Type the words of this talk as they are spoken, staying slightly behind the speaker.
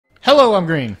Hello, I'm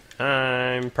green.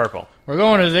 I'm purple. We're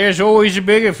going to There's Always a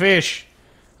Bigger Fish.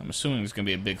 I'm assuming there's going to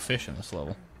be a big fish in this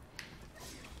level.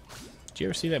 Did you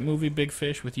ever see that movie Big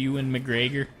Fish with Ewan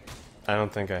McGregor? I don't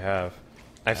think I have.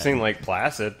 I've seen Lake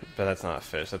Placid, but that's not a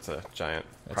fish. That's a giant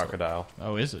crocodile.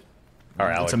 Oh, is it? Or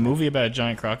It's a alligator. movie about a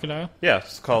giant crocodile? Yeah,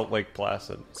 it's called Lake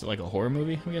Placid. Is it like a horror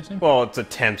movie, I'm guessing? Well, it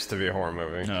attempts to be a horror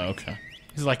movie. Oh, okay.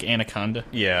 Is it like Anaconda?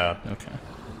 Yeah. Okay.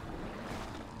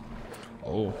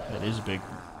 Oh, that is big.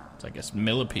 It's like a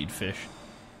millipede fish.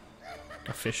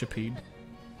 A fishipede.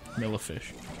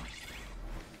 Millifish.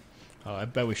 Oh, I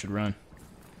bet we should run.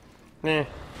 Eh.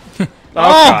 Oh,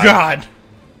 God!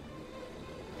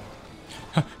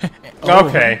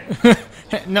 Okay.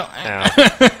 No.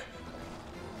 Ow.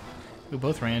 We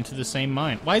both ran into the same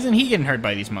mine. Why isn't he getting hurt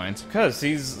by these mines? Because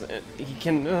he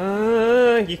can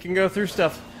go through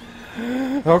stuff.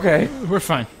 Okay. We're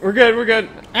fine. We're good, we're good.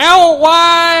 Ow!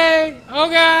 Why? Oh,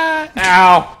 God!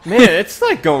 Ow! Man, it's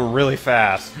like going really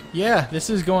fast. Yeah, this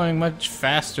is going much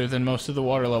faster than most of the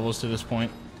water levels to this point.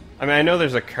 I mean, I know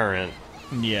there's a current.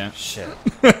 Yeah. Shit.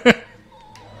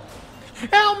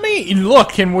 Help me!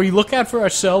 Look, can we look out for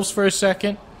ourselves for a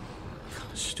second?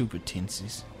 Stupid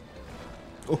tinsies.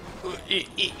 There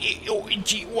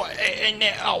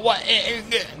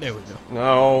we go.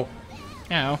 No.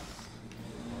 Ow.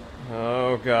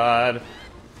 Oh, God.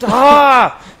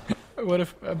 Ah! What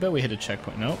if... I bet we hit a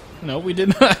checkpoint. No. No, we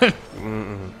did not. This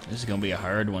is gonna be a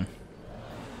hard one.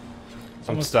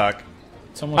 I'm stuck.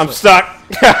 It's almost I'm like,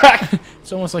 stuck.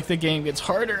 It's almost like the game gets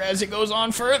harder as it goes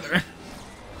on further.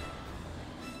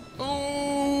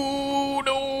 Oh,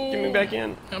 no. Get me back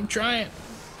in. I'm trying.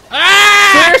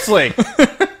 Ah! Seriously.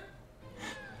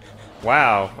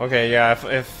 Wow. Okay. Yeah.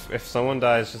 If someone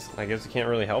dies, just I guess you can't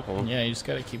really help them. Yeah, you just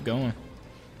gotta keep going.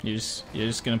 You're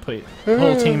just gonna put the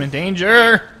whole team in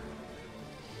danger.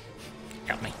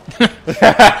 Help me.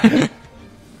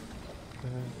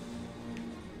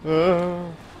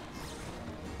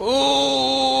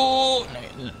 Oh,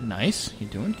 nice. You're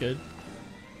doing good.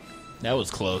 That was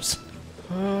close.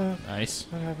 Nice.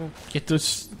 Get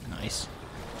this. Nice.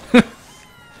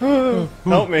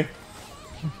 Help me.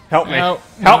 Help me. Ow.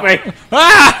 Help me.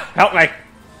 Ah! Help me.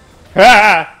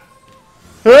 Ah!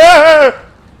 Ah!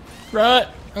 Right.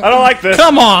 I don't like this.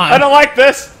 Come on. I don't like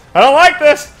this. I don't like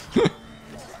this.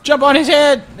 Jump on his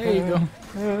head. There you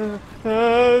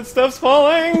go. Stuff's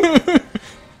falling.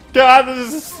 God,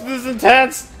 this is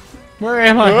intense. Where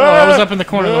am I? Oh, I was up in the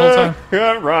corner the whole time.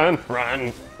 Run.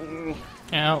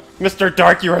 Ow. Mr.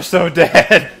 Dark, you are so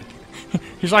dead.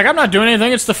 He's like, I'm not doing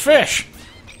anything. It's the fish.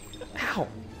 Ow.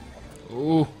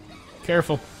 Ooh.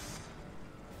 Careful.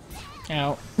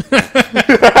 Ow.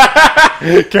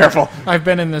 Careful. I've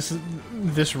been in this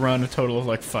run a total of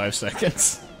like 5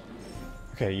 seconds.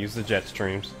 Okay, use the jet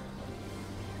streams.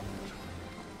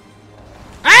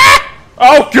 Ah!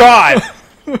 Oh, God!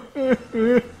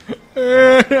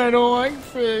 I don't like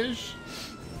fish.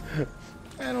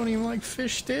 I don't even like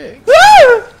fish sticks.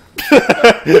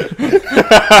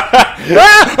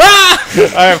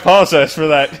 I apologize for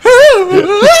that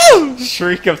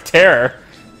shriek of terror.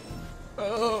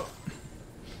 Oh,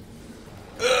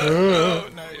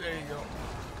 there you go.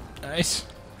 Nice.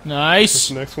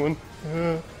 Nice. Next one.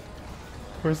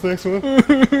 Where's the next one?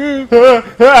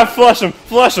 Flush him!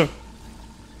 Flush him!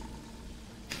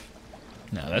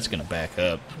 No, that's gonna back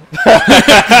up.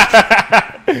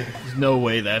 There's no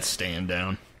way that's staying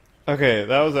down. Okay,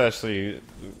 that was actually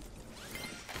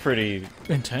pretty...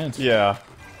 Intense. Yeah.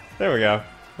 There we go.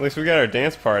 At least we got our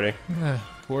dance party.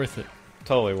 Worth it.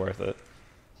 Totally worth it.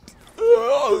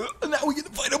 Now we get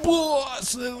to fight a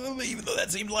boss, even though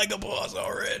that seemed like a boss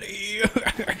already.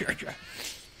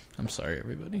 I'm sorry,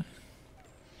 everybody.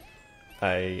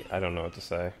 I don't know what to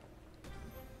say.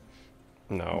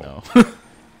 No. No.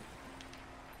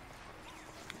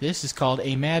 This is called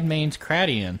a Madman's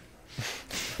Cradian.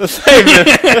 That's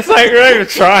like we're not even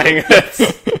trying.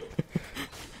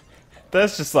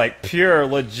 That's just like pure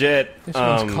legit. This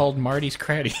one's called Marty's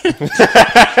Cradian.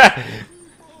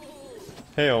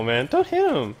 Hey, old man, don't hit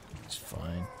him. It's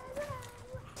fine.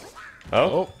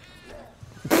 Oh.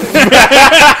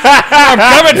 I'm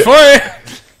coming for you!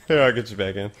 Here, I'll get you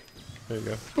back in. There you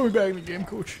go. Put me back in the game,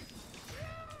 coach.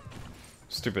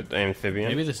 Stupid amphibian.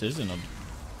 Maybe this isn't a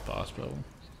boss battle.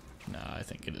 Nah, I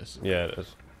think it is. Yeah, it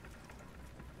is.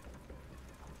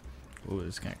 Ooh,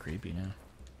 it's kind of creepy now.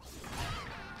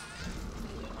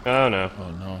 Oh, no.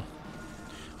 Oh, no.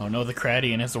 Oh, no, the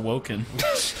Cradian has awoken.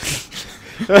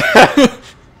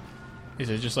 Is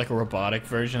it just like a robotic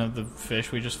version of the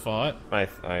fish we just fought? I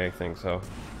think so.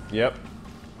 Yep.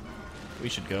 We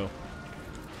should go.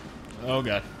 Oh,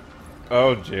 God.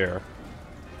 Oh, dear.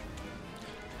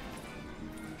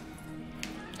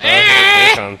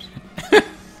 comes.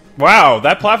 Wow,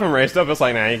 that platform raised up. It's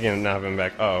like, nah, you can have him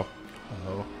back. Uh oh.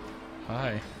 Oh.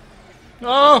 Hi.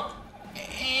 Oh!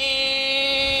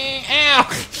 Ow!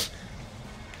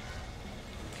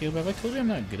 Caleb, have I told you I'm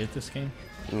not good at this game?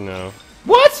 No.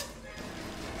 What?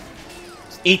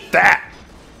 Eat that!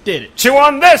 Did it. Chew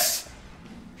on this!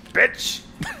 Bitch!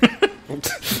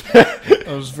 That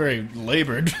was very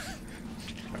labored.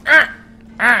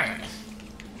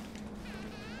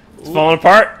 It's falling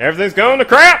apart. Everything's going to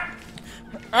crap!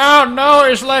 Oh no,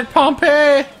 it's like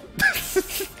Pompeii!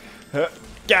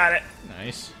 Got it.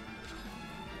 Nice.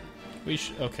 We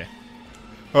should. Okay.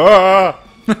 Ah!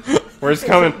 Where's he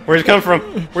coming? Where's he coming from?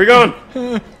 Where you going?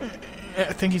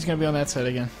 I think he's gonna be on that side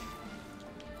again.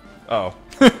 Oh.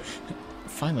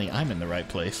 Finally, I'm in the right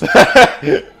place. Oh,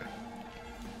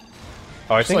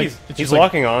 I think like- he's like-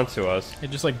 locking onto us.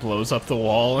 It just like blows up the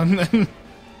wall and then.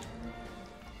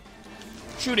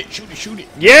 Shoot it, shoot it, shoot it.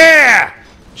 Yeah!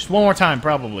 Just one more time,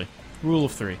 probably. Rule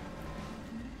of 3.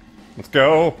 Let's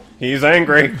go. He's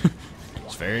angry.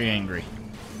 He's very angry.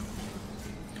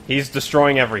 He's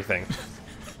destroying everything.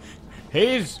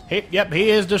 Yep, he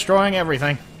is destroying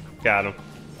everything. Got him.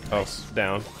 Oh,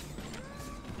 down.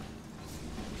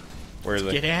 Where is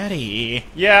Get it? out of here.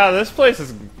 Yeah, this place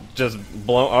is just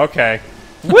blown. Okay.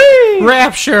 Whee!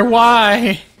 Rapture,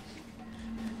 why?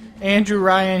 Andrew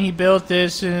Ryan, he built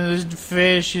this and the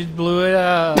fish, it blew it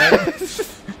up.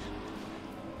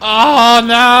 Oh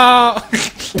no!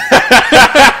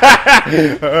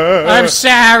 I'm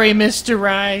sorry, Mr.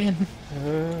 Ryan.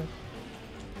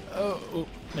 Oh,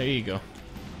 there you go.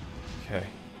 Okay.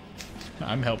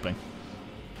 I'm helping.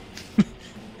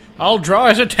 I'll draw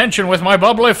his attention with my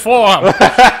bubbly form.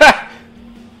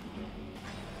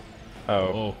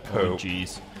 Oh, Poop.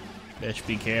 jeez. Bitch,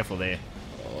 be careful there.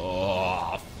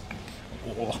 Oh,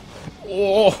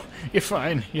 you're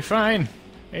fine, you're fine.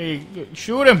 Hey,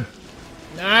 shoot him.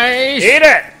 Nice. Eat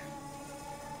it!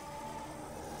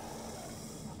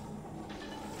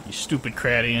 You stupid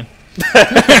Cradian.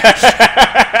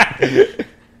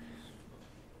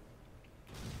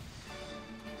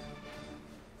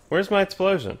 Where's my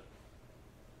explosion?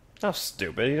 How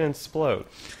stupid, he didn't explode.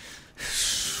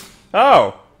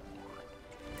 Oh!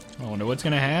 I wonder what's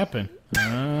gonna happen.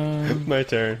 My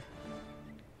turn.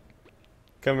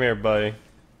 Come here, buddy.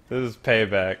 This is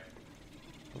payback.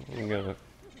 I'm gonna...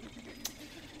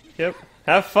 Yep.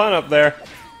 Have fun up there.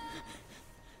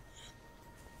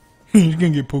 He's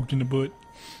gonna get poked in the butt.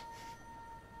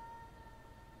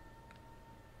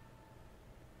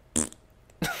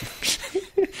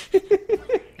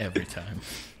 Every time.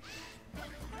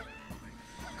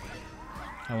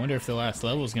 I wonder if the last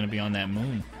level is gonna be on that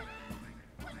moon.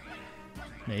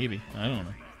 Maybe. I don't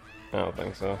know. I don't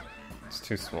think so. It's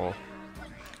too small.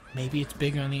 Maybe it's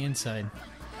bigger on the inside.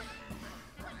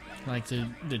 Like the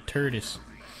tortoise.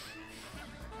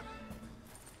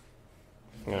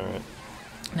 Alright.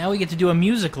 Now we get to do a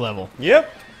music level.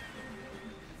 Yep!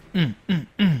 Did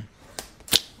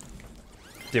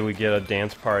we get a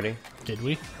dance party? Did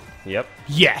we? Yep.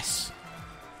 Yes!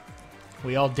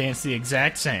 We all dance the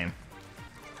exact same.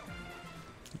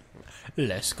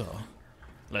 Let's go.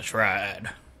 Let's ride.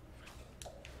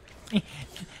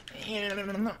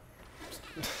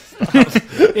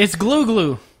 It's glue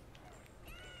glue.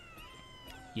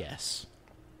 Yes.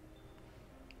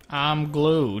 I'm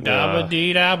glue. Dabba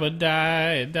dee dabba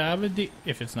die. Dabba dee.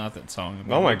 If it's not that song.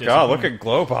 I'm Oh my god, look at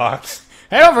Glowbox.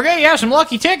 Hey, don't forget you have some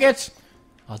lucky tickets.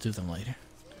 I'll do them later.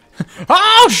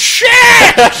 Oh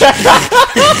shit!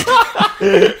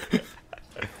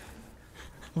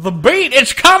 The beat,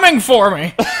 it's coming for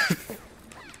me.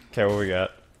 Okay, what we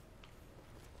got?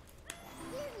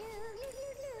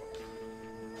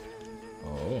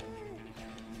 Oh.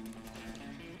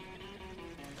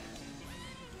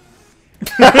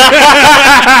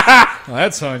 Well,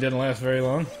 that song didn't last very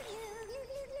long.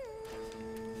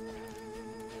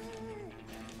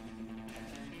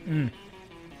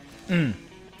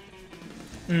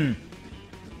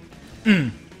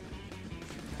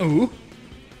 Ooh.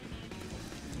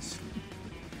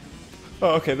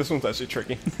 Oh, okay, this one's actually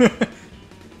tricky.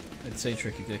 I'd say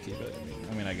tricky cookie, but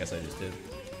I mean, I guess I just did.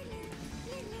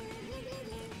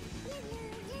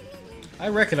 I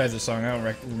recognize the song. I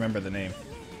don't remember the name.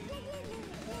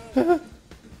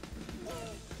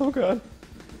 Oh god.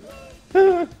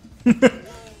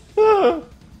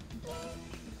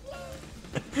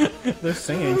 They're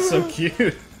singing so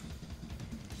cute.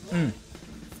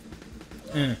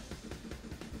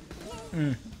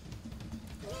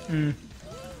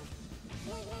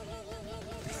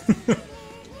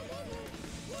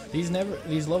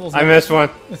 These levels. I missed one.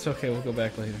 It's okay. We'll go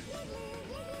back later.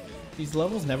 These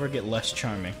levels never get less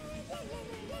charming.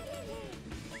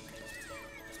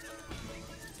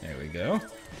 go.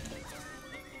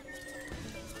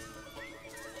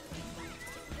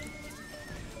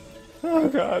 Oh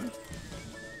god.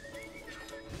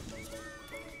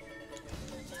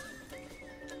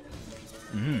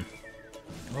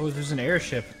 Oh, there's an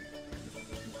airship.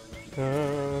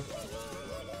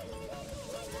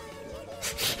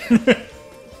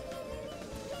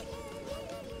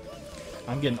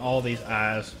 I'm getting all these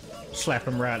eyes. Slap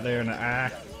him right there in the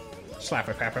eye. Slap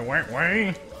it, papa, wah,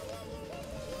 wah.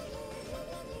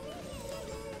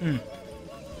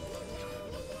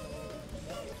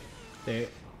 There.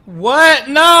 What?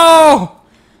 No!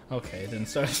 Okay, didn't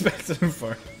start expecting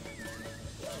for.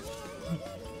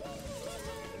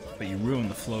 But you ruined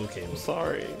the flow cable.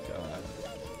 Sorry. God.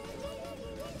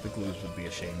 The Glues would be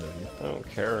ashamed of you. I don't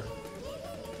care.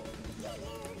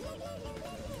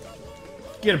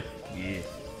 Get him! Yeah.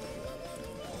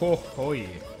 Oh yeah.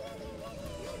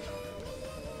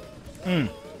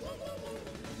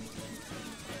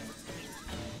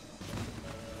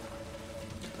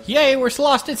 Yay, we're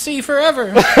lost at sea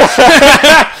forever!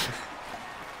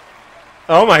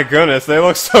 Oh my goodness, they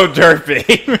look so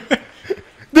derpy.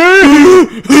 The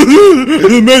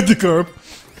Magikarp!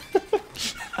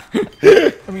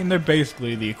 I mean, they're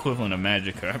basically the equivalent of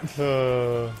Magikarp.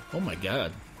 Oh my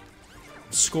god.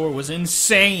 The score was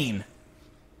insane!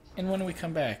 And when we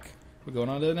come back, we're going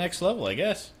on to the next level, I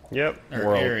guess. Yep.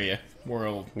 Or area.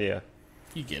 World. Yeah.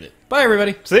 You get it. Bye,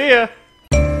 everybody! See ya!